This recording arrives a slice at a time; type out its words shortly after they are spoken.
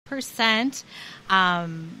50%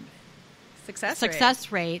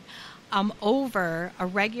 success rate over a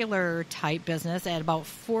regular type business at about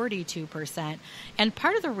 42%. And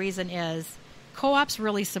part of the reason is co-ops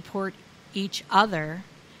really support each other.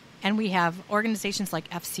 And we have organizations like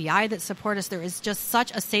FCI that support us. There is just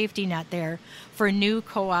such a safety net there for new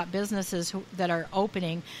co-op businesses that are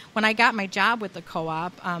opening. When I got my job with the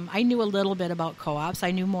co-op, I knew a little bit about co-ops.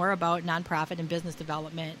 I knew more about nonprofit and business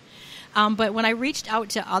development. But when I reached out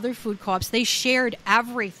to other food co-ops, they shared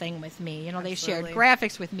everything with me. You know, They shared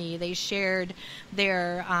graphics with me. They shared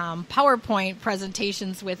their PowerPoint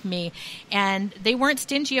presentations with me. And they weren't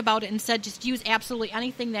stingy about it and said, just use absolutely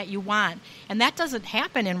anything that you want. And that doesn't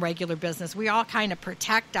happen in regular business. We all kind of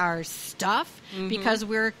protect our stuff because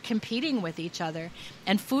we're competing with each other.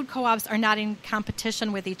 And food co-ops are not in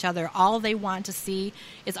competition with each other. All they want to see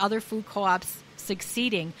is other food co-ops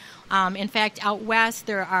succeeding. In fact, out west,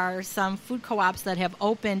 there are some food co-ops that have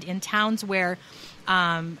opened in towns where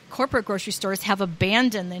corporate grocery stores have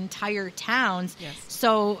abandoned the entire towns. Yes.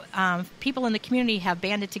 So people in the community have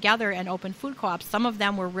banded together and opened food co-ops. Some of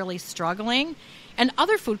them were really struggling. And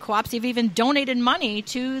other food co-ops have even donated money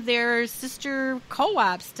to their sister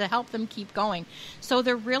co-ops to help them keep going. So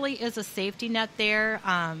there really is a safety net there.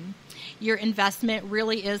 Your investment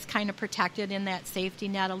really is kind of protected in that safety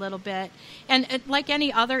net a little bit. And like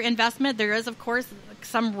any other investment, there is, of course,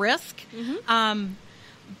 some risk.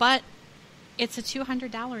 But it's a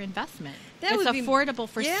 $200 investment. It's affordable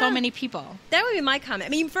for so many people. That would be my comment. I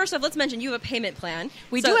mean, first off, let's mention you have a payment plan.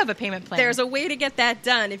 We do have a payment plan. There's a way to get that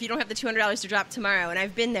done if you don't have the $200 to drop tomorrow, and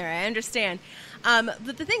I've been there. I understand.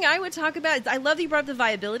 But the thing I would talk about is I love that you brought up the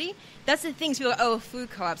viability. That's the thing. People go, food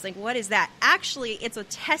co-ops. Like, what is that? Actually, it's a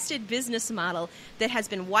tested business model that has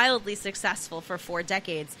been wildly successful for 4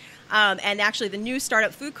 decades. And actually, the new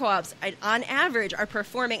startup food co-ops, on average, are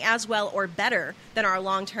performing as well or better than our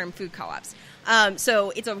long-term food co-ops.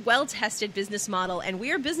 So it's a well-tested business model, and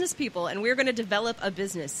we are business people, and we're going to develop a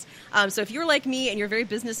business. So if you're like me and you're very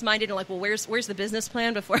business-minded and like, well, where's the business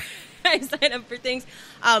plan before I sign up for things?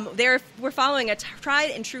 We're following a tried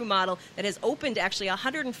and true model that has opened actually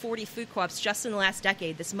 140 food co-ops just in the last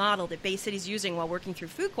decade, this model that Bay City's using while working through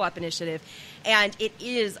Food Co-op Initiative, and it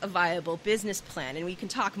is a viable business plan, and we can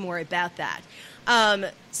talk more about that.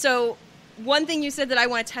 So one thing you said that I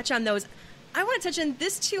want to touch on, though, is I want to touch on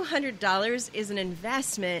this $200 is an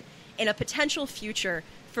investment in a potential future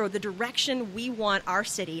for the direction we want our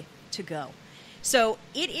city to go. So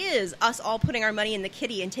it is us all putting our money in the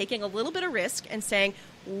kitty and taking a little bit of risk and saying,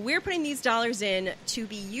 we're putting these dollars in to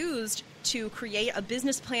be used to create a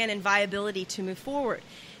business plan and viability to move forward.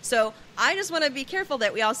 So I just want to be careful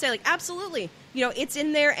that we all say, like, absolutely, it's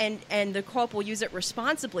in there and the co-op will use it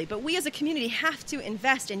responsibly. But we as a community have to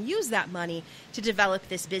invest and use that money to develop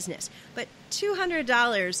this business. But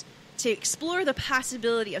 $200 to explore the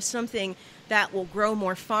possibility of something that will grow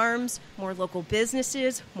more farms, more local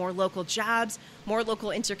businesses, more local jobs, more local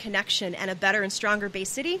interconnection, and a better and stronger Bay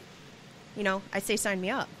City, I say sign me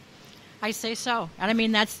up. I say so. And I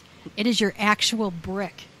mean, it is your actual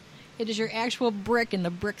brick. It is your actual brick in the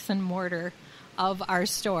bricks and mortar of our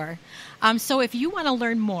store. So if you want to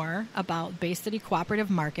learn more about Bay City Cooperative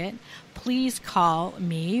Market, please call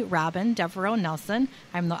me, Robin Devereaux Nelson.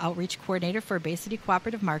 I'm the Outreach Coordinator for Bay City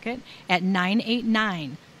Cooperative Market at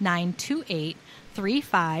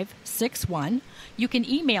 989-928-3561. You can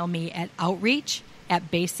email me at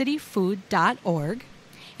outreach@baycityfood.org.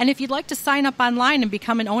 And if you'd like to sign up online and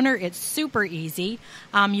become an owner, it's super easy.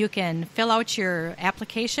 You can fill out your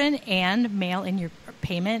application and mail in your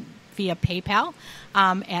payment via PayPal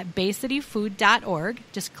at baycityfood.org.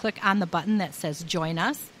 Just click on the button that says Join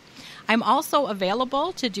Us. I'm also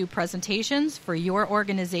available to do presentations for your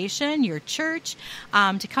organization, your church,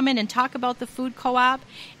 to come in and talk about the food co-op.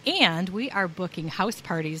 And we are booking house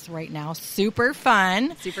parties right now. Super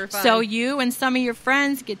fun. Super fun. So you and some of your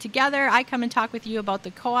friends get together. I come and talk with you about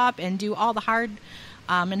the co-op and do all the hard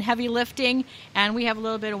and heavy lifting. And we have a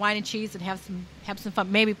little bit of wine and cheese and have some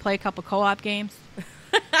fun. Maybe play a couple co-op games.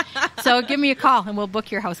 So give me a call and we'll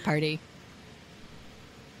book your house party.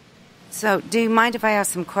 So do you mind if I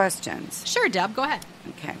ask some questions? Sure, Deb. Go ahead.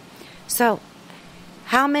 Okay. So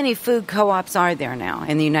how many food co-ops are there now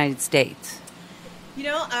in the United States? We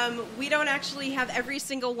don't actually have every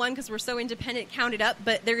single one because we're so independent counted up,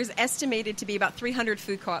 but there is estimated to be about 300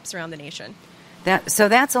 food co-ops around the nation. So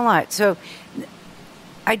that's a lot. So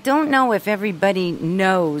I don't know if everybody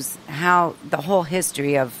knows how the whole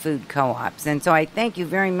history of food co-ops. And so I thank you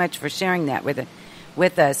very much for sharing that with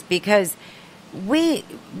us, because we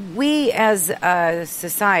as a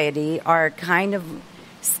society are kind of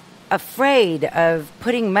afraid of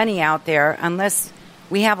putting money out there unless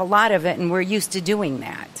we have a lot of it, and we're used to doing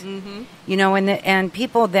that. Mm-hmm. You know, and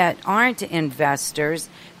people that aren't investors,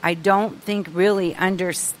 I don't think really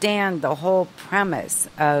understand the whole premise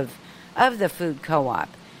of the food co-op.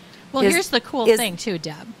 Well, here's the cool thing, too,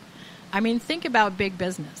 Deb. I mean, think about big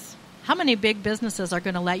business. How many big businesses are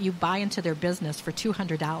going to let you buy into their business for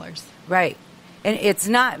 $200? Right. And it's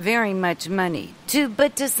not very much money.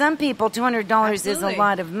 But to some people, $200 is a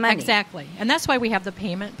lot of money. Exactly. And that's why we have the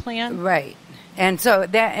payment plan. Right. And so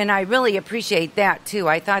and I really appreciate that, too.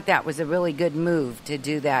 I thought that was a really good move to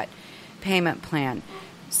do that payment plan.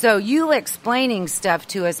 So you explaining stuff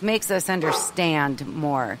to us makes us understand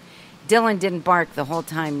more. Dylan didn't bark the whole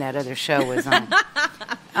time that other show was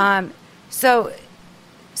on.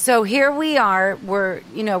 So here we are. We're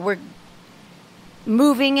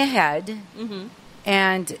moving ahead, mm-hmm.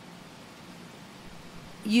 and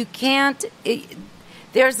you can't.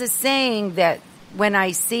 There's a saying that when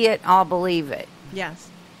I see it, I'll believe it. Yes.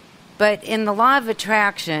 But in the law of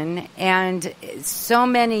attraction and so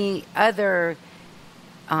many other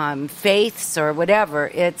faiths or whatever,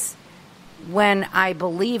 it's when I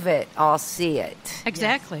believe it, I'll see it.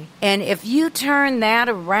 Exactly. And if you turn that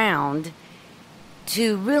around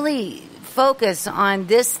to really focus on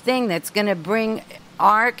this thing that's going to bring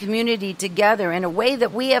our community together in a way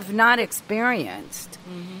that we have not experienced,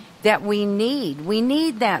 mm-hmm. that we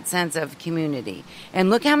need that sense of community. And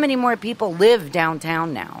look how many more people live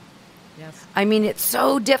downtown now. Yes. I mean, it's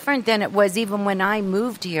so different than it was even when I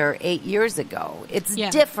moved here 8 years ago. It's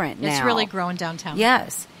different now. It's really grown downtown.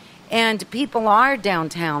 Yes. And people are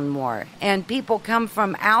downtown more. And people come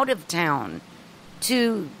from out of town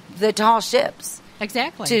to the tall ships.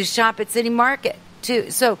 Exactly. To shop at City Market.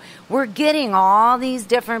 So we're getting all these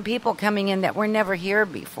different people coming in that were never here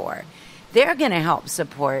before. They're going to help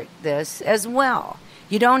support this as well.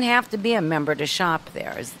 You don't have to be a member to shop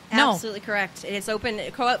there. No. Absolutely correct. It's open.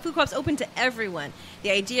 Food Co-op's open to everyone.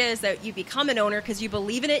 The idea is that you become an owner because you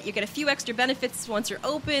believe in it. You get a few extra benefits once you're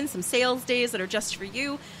open, some sales days that are just for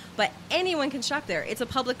you. But anyone can shop there. It's a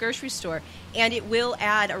public grocery store, and it will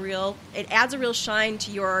adds a real shine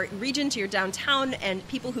to your region, to your downtown, and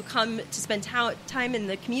people who come to spend time in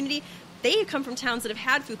the community. They come from towns that have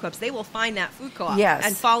had food co-ops. They will find that food co-op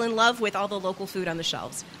and fall in love with all the local food on the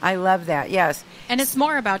shelves. I love that, yes. And it's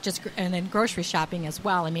more about and then grocery shopping as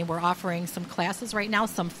well. I mean, we're offering some classes right now,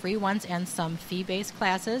 some free ones and some fee-based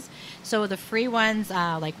classes. So the free ones,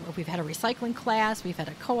 like we've had a recycling class, we've had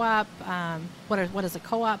a co-op. What is a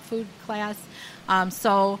co-op food class?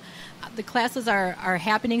 So the classes are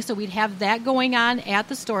happening, so we'd have that going on at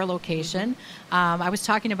the store location. I was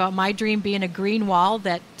talking about my dream being a green wall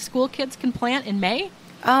that school kids can plant in May.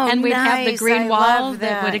 Oh, and we'd have the green wall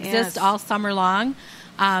that would exist all summer long.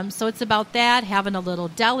 So it's about that, having a little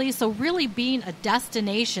deli. So really being a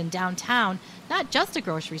destination downtown, not just a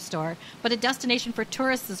grocery store, but a destination for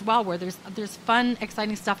tourists as well, where there's fun,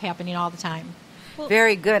 exciting stuff happening all the time.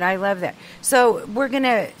 Very good. I love that. So we're going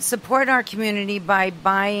to support our community by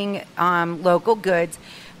buying local goods.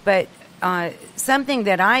 But something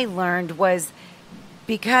that I learned was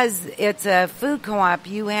because it's a food co-op,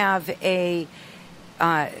 you have a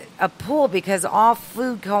pool because all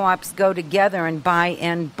food co-ops go together and buy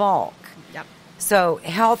in bulk. Yep. So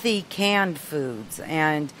healthy canned foods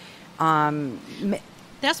and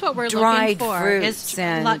that's what we're looking for is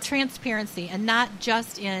transparency, and not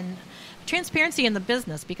just in transparency in the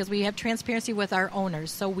business, because we have transparency with our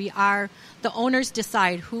owners. So the owners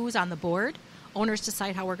decide who's on the board. Owners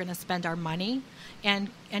decide how we're going to spend our money and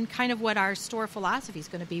kind of what our store philosophy is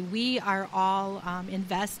going to be. We are all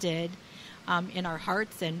invested in our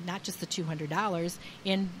hearts, and not just the $200,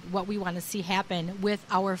 in what we want to see happen with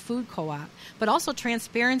our food co-op, but also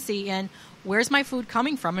transparency in where's my food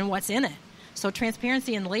coming from and what's in it. So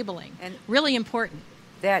transparency in labeling, and really important.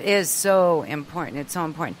 That is so important. It's so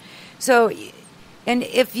important. So, and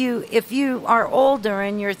if you are older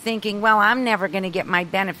and you're thinking, well, I'm never going to get my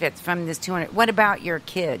benefits from this $200, what about your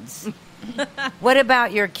kids? What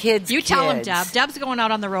about your kids? You tell them, Deb. Deb's going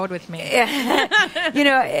out on the road with me.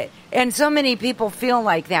 And so many people feel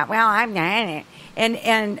like that. Well, I'm not,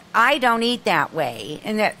 and I don't eat that way,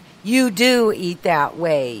 and that you do eat that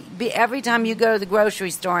way. Every time you go to the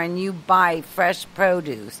grocery store and you buy fresh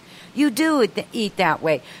produce, you do eat that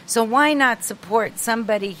way. So why not support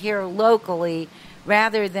somebody here locally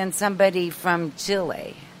rather than somebody from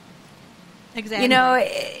Chile? Exactly. You know,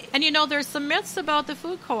 and there's some myths about the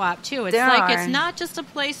food co-op too. It's There like are. it's not just a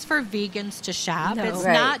place for vegans to shop. No. It's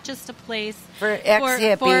Right. not just a place For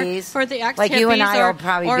ex-hippies. for the ex-hippies, Like you and I or, will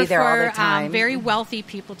probably or be there all for, the time. very wealthy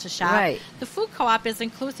people to shop. Right. The food co-op is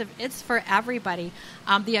inclusive. It's for everybody.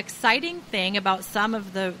 The exciting thing about some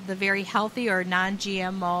of the very healthy or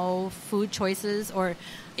non-GMO food choices, or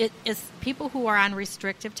it is people who are on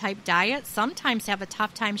restrictive type diets sometimes have a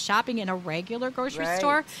tough time shopping in a regular grocery Right.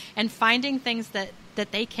 store and finding things that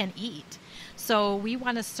they can eat. So we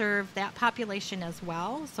want to serve that population as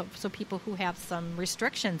well, so people who have some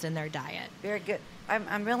restrictions in their diet. Very good.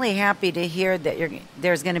 I'm really happy to hear that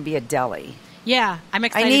there's going to be a deli. Yeah, I'm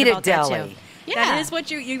excited I need about a that deli. too. Yeah. That is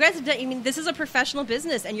what you guys have done. I mean, this is a professional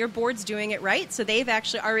business, and your board's doing it right. So they've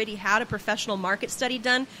actually already had a professional market study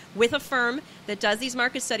done with a firm that does these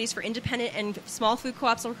market studies for independent and small food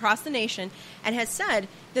co-ops across the nation, and has said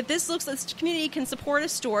that this community can support a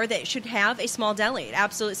store that should have a small deli.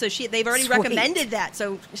 Absolutely. So they've already Sweet. recommended that.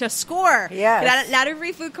 So score. Yes. Not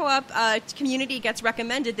every food co-op community gets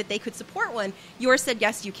recommended that they could support one. Yours said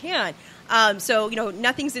yes, you can. So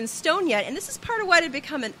nothing's in stone yet, and this is part of why to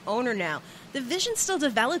become an owner now. The vision's still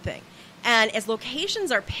developing, and as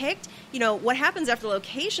locations are picked, what happens after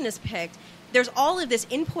location is picked, there's all of this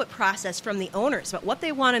input process from the owners about what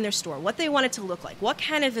they want in their store, what they want it to look like, what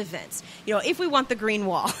kind of events, if we want the green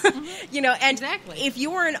wall, and Exactly. if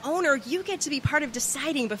you're an owner, you get to be part of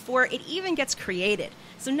deciding before it even gets created.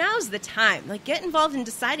 So now's the time. Get involved in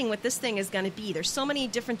deciding what this thing is going to be. There's so many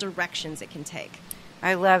different directions it can take.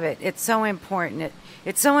 I love it. It's so important.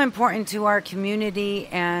 It's so important to our community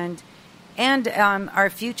and our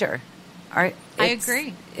future. I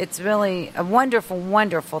agree. It's really a wonderful,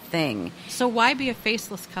 wonderful thing. So why be a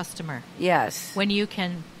faceless customer Yes. when you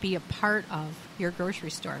can be a part of your grocery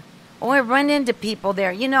store? Or run into people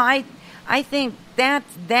there. I think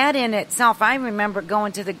that in itself. I remember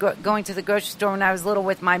going to the grocery store when I was little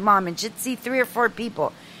with my mom, and she'd see 3 or 4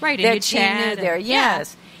 people Right, and that you'd she chat knew there. and-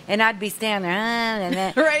 Yes. And I'd be standing there, and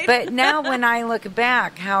then, Right. But now when I look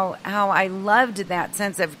back, how I loved that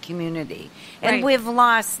sense of community, and Right. we've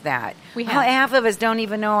lost that. We have. Half of us don't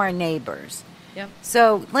even know our neighbors. Yep.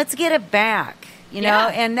 So let's get it back, Yeah.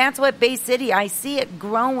 and that's what Bay City, I see it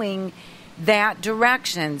growing that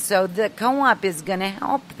direction. So the co-op is going to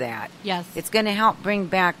help that. Yes. It's going to help bring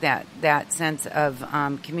back that sense of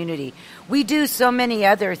community. We do so many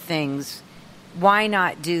other things. Why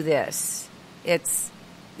not do this? It's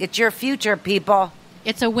your future, people.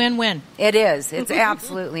 It's a win-win. It is. It's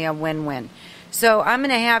absolutely a win-win. So I'm going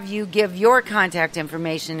to have you give your contact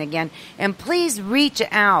information again, and please reach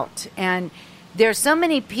out. And there's so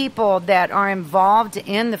many people that are involved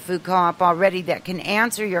in the food co-op already that can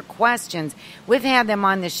answer your questions. We've had them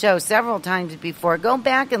on the show several times before. Go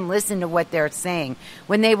back and listen to what they're saying.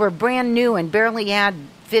 When they were brand new and barely had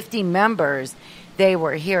 50 members, they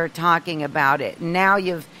were here talking about it. Now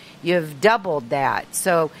you've doubled that.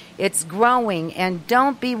 So it's growing, and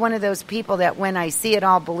don't be one of those people that when I see it,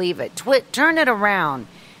 I'll believe it. Turn it around,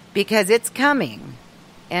 because it's coming,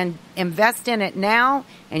 and invest in it now,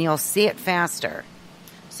 and you'll see it faster.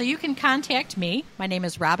 So you can contact me. My name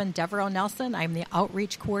is Robin Devereaux Nelson. I'm the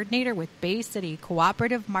Outreach Coordinator with Bay City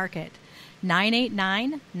Cooperative Market,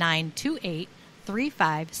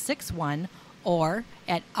 989-928-3561, or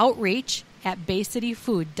at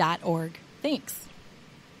outreach@baycityfood.org. Thanks.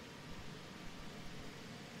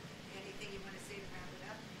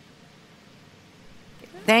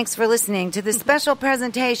 Thanks for listening to the special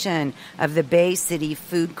presentation of the Bay City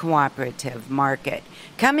Food Cooperative Market.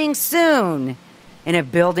 Coming soon in a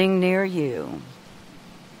building near you.